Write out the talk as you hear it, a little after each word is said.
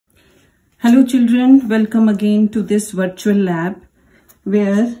Hello children, welcome again to this virtual lab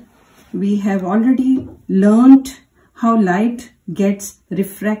where we have already learned how light gets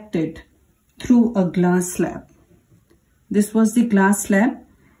refracted through a glass slab. This was the glass slab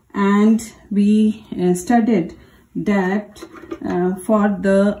and we studied that for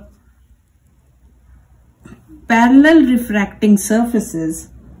the parallel refracting surfaces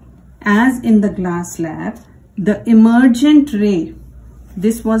as in the glass slab, the emergent ray,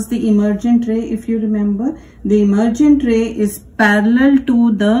 this was the emergent ray, if you remember, the emergent ray is parallel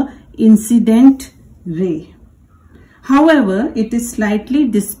to the incident ray. However, it is slightly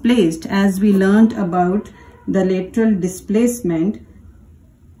displaced as we learned about the lateral displacement.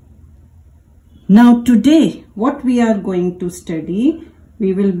 Now today, what we are going to study,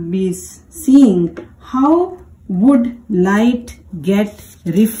 we will be seeing how would light get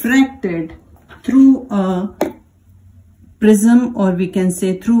refracted through a prism, or we can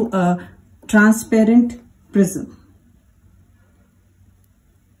say through a transparent prism.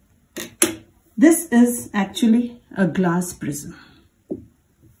 This is actually a glass prism.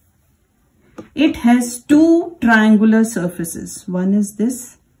 It has two triangular surfaces. One is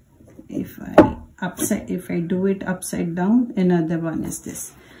this. If I do it upside down, another one is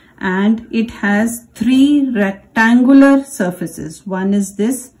this. And it has three rectangular surfaces. One is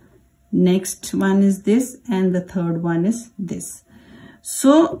this, next one is this, and the third one is this.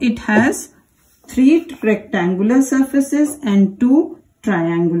 So it has three rectangular surfaces and two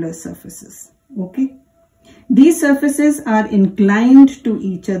triangular surfaces. Okay. These surfaces are inclined to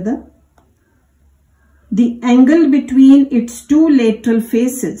each other. The angle between its two lateral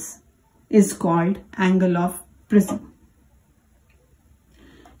faces is called angle of prism.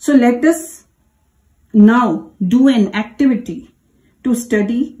 So let us now do an activity to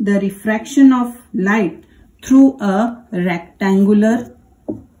study the refraction of light through a rectangular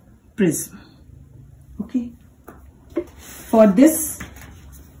prism. Okay. For this,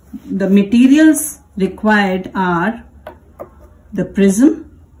 the materials required are the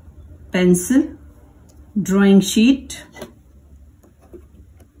prism, pencil, drawing sheet,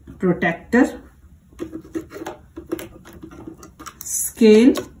 protractor,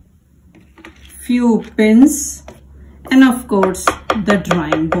 scale, few pins, and of course the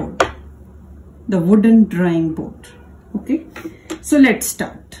drawing board, the wooden drawing board. Okay, so let's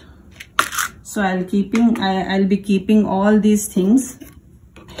start. So I'll be keeping all these things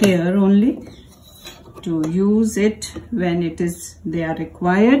here only to use it when they are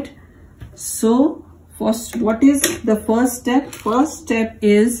required. So first, what is the first step? First step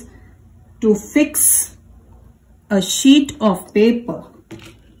is to fix a sheet of paper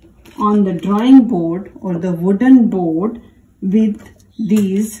on the drawing board or the wooden board with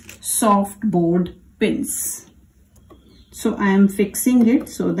these soft board pins. So I am fixing it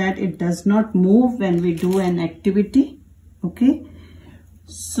so that it does not move when we do an activity. Okay,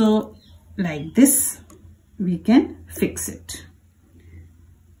 so like this we can fix it.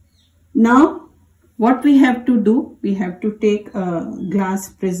 Now what we have to do, we have to take a glass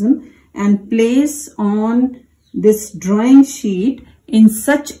prism and place on this drawing sheet in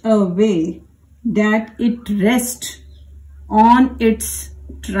such a way that it rests on its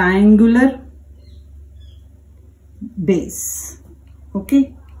triangular base.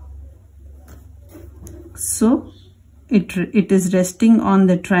 Okay, so it is resting on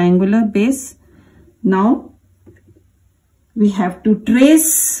the triangular base. Now we have to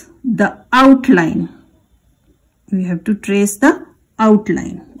trace the outline. We have to trace the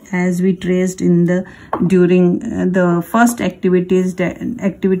outline as we traced in the during the first activity,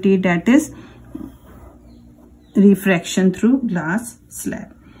 that is refraction through glass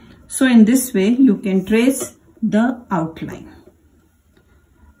slab. So in this way you can trace the outline.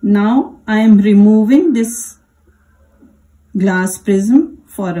 Now I am removing this glass prism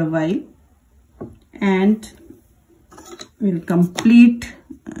for a while and will complete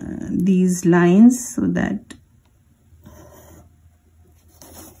these lines so that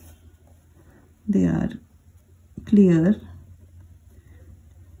they are clear.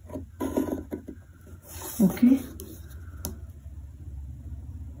 Okay,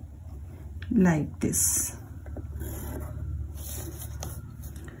 like this.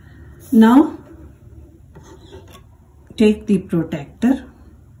 Now take the protractor,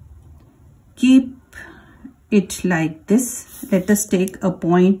 keep it like this. Let us take a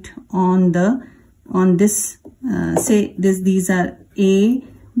point on this, say these are A,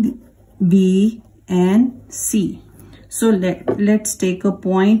 B and C. So let's take a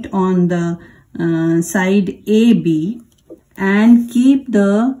point on the side AB and keep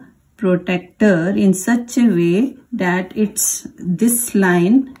the protractor in such a way that this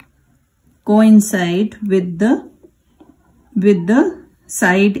line coincide with the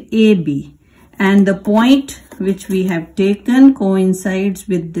side AB, and the point which we have taken coincides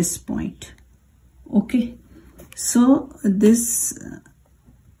with this point. Okay, so this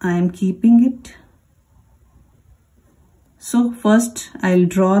I am keeping it. So first I'll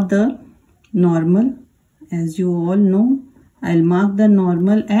draw the normal. As you all know, I'll mark the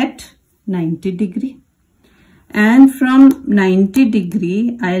normal at 90 degree. And from 90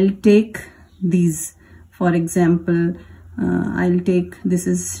 degree, I'll take these. For example, I'll take, this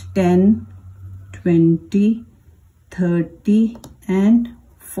is 10, 20, 30 and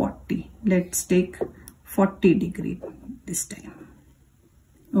 40. Let's take 40 degree this time.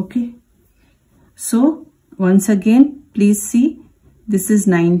 Okay. So once again, please see, this is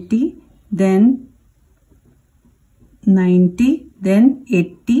 90, then 90, then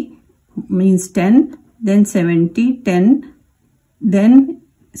 80 means 10, then 70, 10, then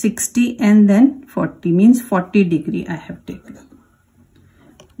 60 and then 40 means 40 degree I have taken.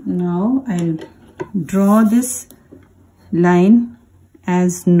 Now I'll draw this line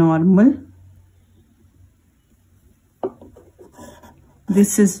as normal.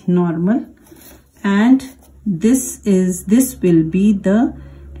 This is normal, and this will be the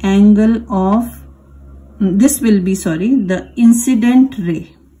angle of, this will be, sorry, the incident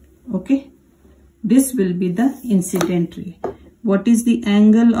ray. Okay, this will be the incident ray. What is the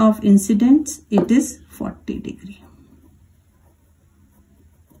angle of incidence? It is 40 degree.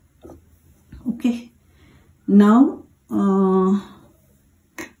 Okay, now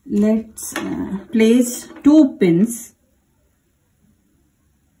let's place 2 pins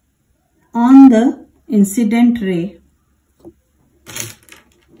on the incident ray.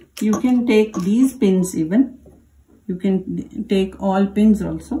 You can take these pins even. You can take all pins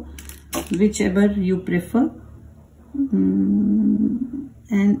also, whichever you prefer.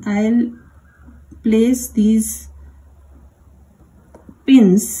 And I'll place these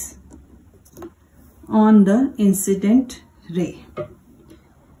pins on the incident ray.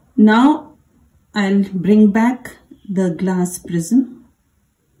 Now I'll bring back the glass prism,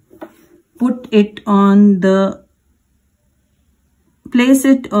 put it on the, place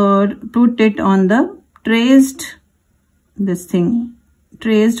it or put it on the traced, this thing,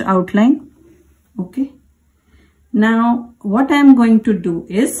 traced outline. Okay. Now what I am going to do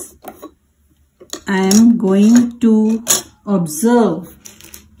is, I am going to observe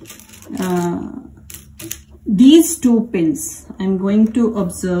these 2 pins. I am going to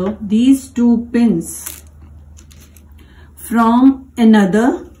observe these 2 pins from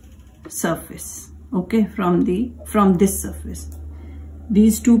another surface. Okay, from this surface.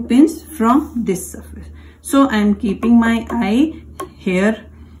 These 2 pins from this surface. So I am keeping my eye here,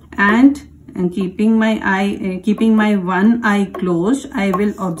 and keeping my one eye closed, I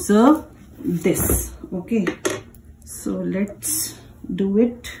will observe this. Okay, so let's do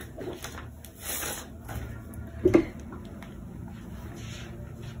it.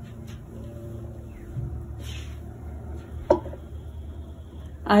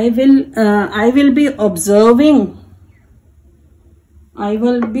 I will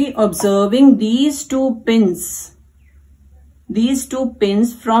be observing these 2 pins. These 2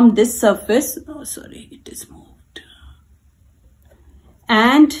 pins from this surface. Oh, sorry, it is moved.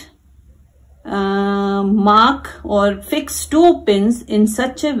 And mark or fix 2 pins in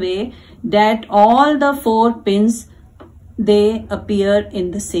such a way that all the 4 pins, they appear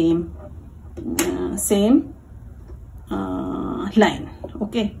in the same line.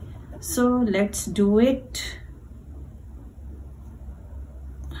 Okay, so let's do it.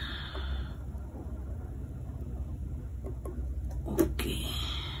 Okay.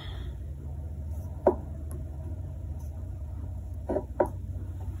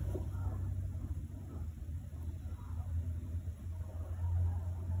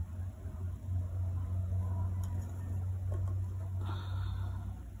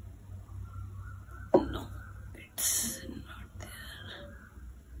 No, it's not there.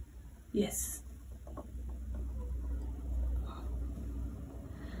 Yes.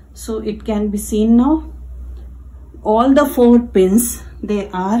 So it can be seen now. All the 4 pins, they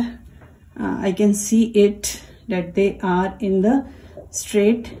are, I can see it that they are in the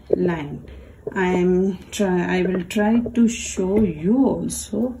straight line. I will try to show you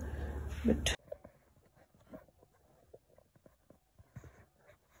also, but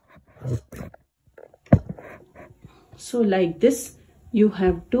so like this you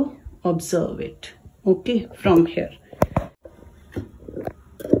have to observe it. Okay, from here.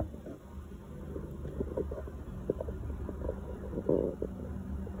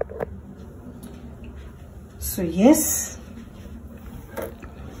 So yes,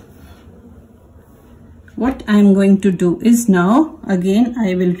 what I am going to do is now again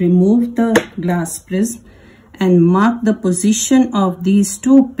I will remove the glass prism and mark the position of these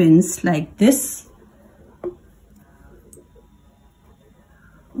two pins like this.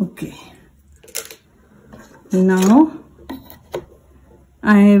 Okay. Now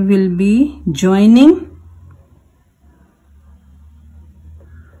I will be joining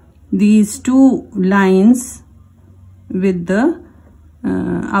these two lines with the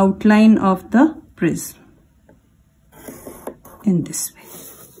outline of the prism in this way.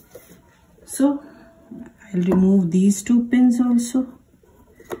 So I'll remove these two pins also.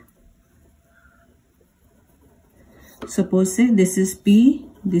 Suppose say this is P,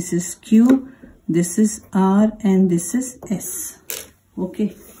 this is Q, this is R, and this is S.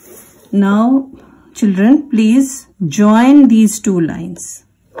 Okay. Now children, please join these two lines.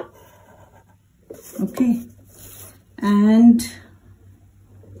 Okay. And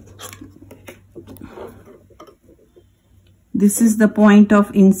this is the point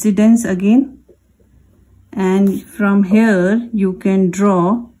of incidence again. And from here you can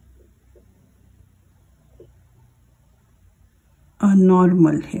draw a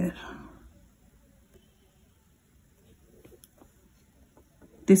normal here.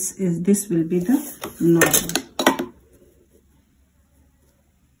 This will be the normal.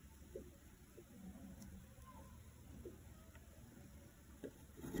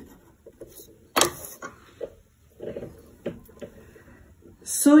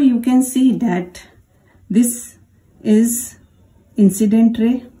 So you can see that this is incident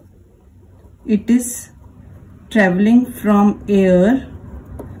ray. It is traveling from air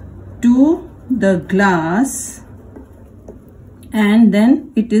to the glass, and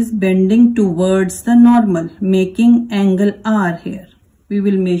then it is bending towards the normal, making angle R here. We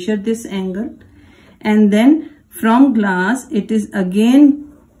will measure this angle, and then from glass it is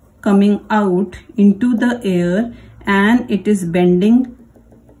again coming out into the air and it is bending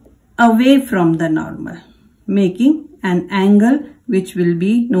away from the normal, making an angle which will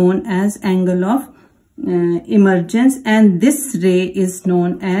be known as angle of emergence, and this ray is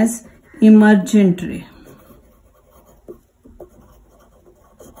known as emergent ray.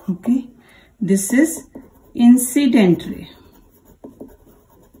 Okay, this is incident ray.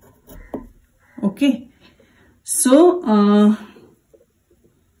 Okay, so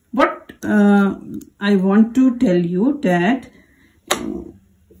what I want to tell you that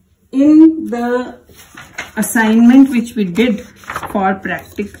in the assignment which we did for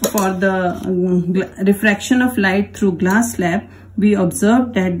the refraction of light through glass slab, we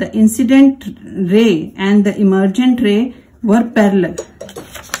observed that the incident ray and the emergent ray were parallel.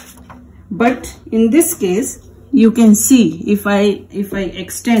 But in this case, you can see if I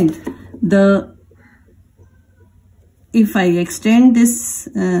extend this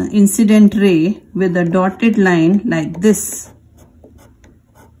incident ray with a dotted line like this,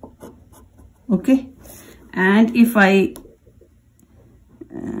 okay, and if I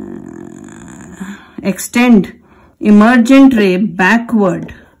extend emergent ray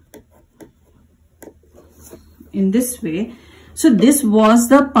backward in this way, so this was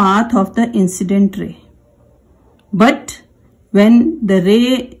the path of the incident ray. But when the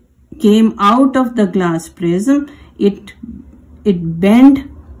ray came out of the glass prism, it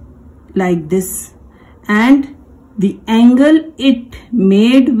bent like this, and the angle it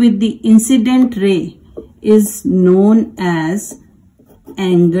made with the incident ray is known as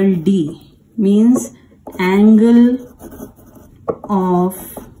angle D, means angle of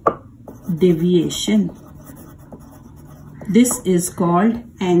deviation. This is called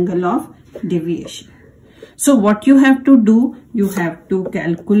angle of deviation. So what you have to do, you have to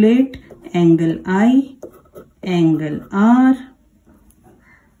calculate angle I, angle R,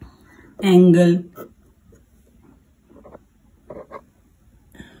 angle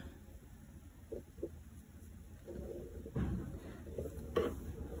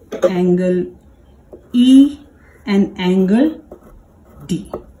E and angle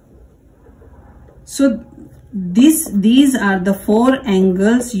D. So these are the four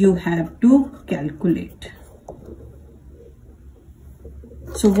angles you have to calculate.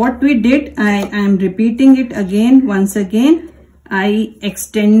 So what we did, I am repeating it again, once again. I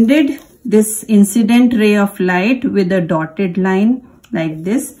extended this incident ray of light with a dotted line like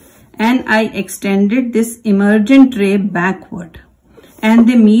this, and I extended this emergent ray backward, and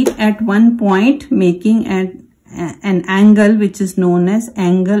they meet at one point, making an angle which is known as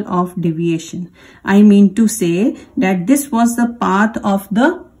angle of deviation. I mean to say that this was the path of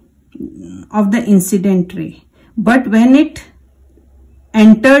the incident ray, but when it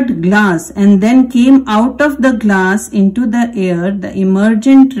entered glass and then came out of the glass into the air, the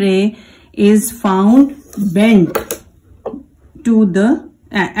emergent ray is found bent to the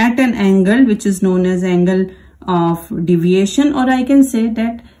at an angle which is known as angle of deviation, or I can say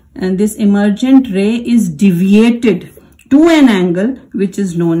that this emergent ray is deviated to an angle which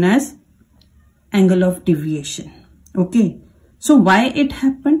is known as angle of deviation. Okay, so why it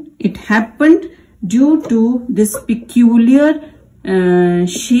happened? It happened due to this peculiar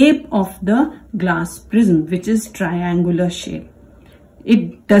shape of the glass prism, which is triangular shape.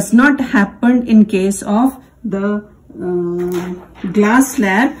 It does not happen in case of the glass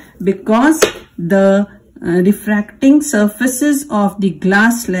slab, because the refracting surfaces of the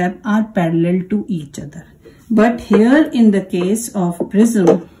glass slab are parallel to each other. But here in the case of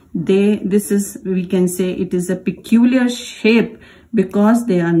prism, we can say it is a peculiar shape because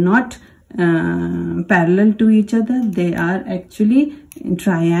they are not parallel to each other. They are actually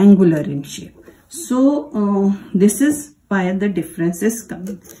triangular in shape. So this is why the difference is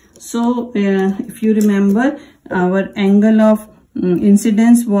coming. So if you remember, our angle of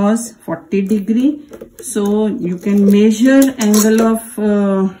incidence was 40 degree. So you can measure angle of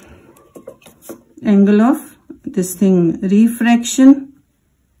this thing, refraction.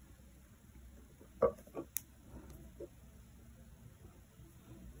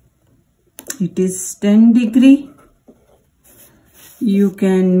 It is 10 degree. You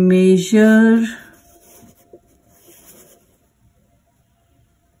can measure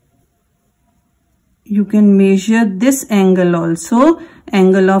this angle also,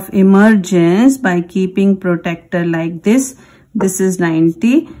 angle of emergence, by keeping protector like this. This is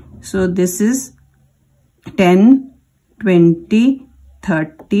 90. So this is 10, 20,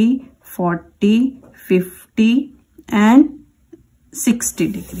 30, 40, 50 and 60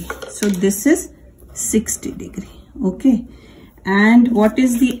 degree. So this is 60 degree. Okay. And what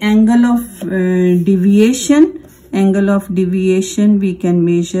is the angle of deviation? Angle of deviation we can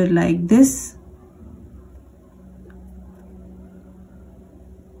measure like this.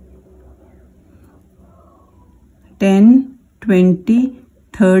 (10, 20,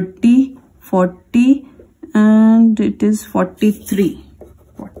 30, 40 and it is 43.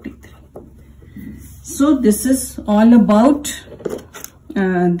 So this is all about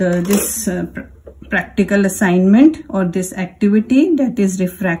this practical assignment or this activity, that is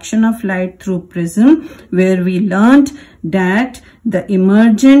refraction of light through prism, where we learned that the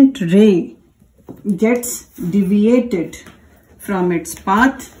emergent ray gets deviated from its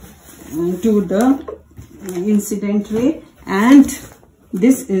path to the incident ray, and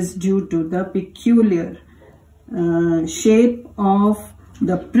this is due to the peculiar shape of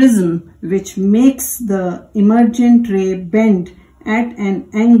the prism, which makes the emergent ray bend at an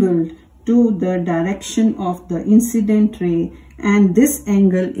angle to the direction of the incident ray, and this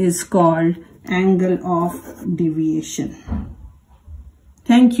angle is called angle of deviation.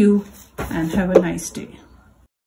 Thank you and have a nice day.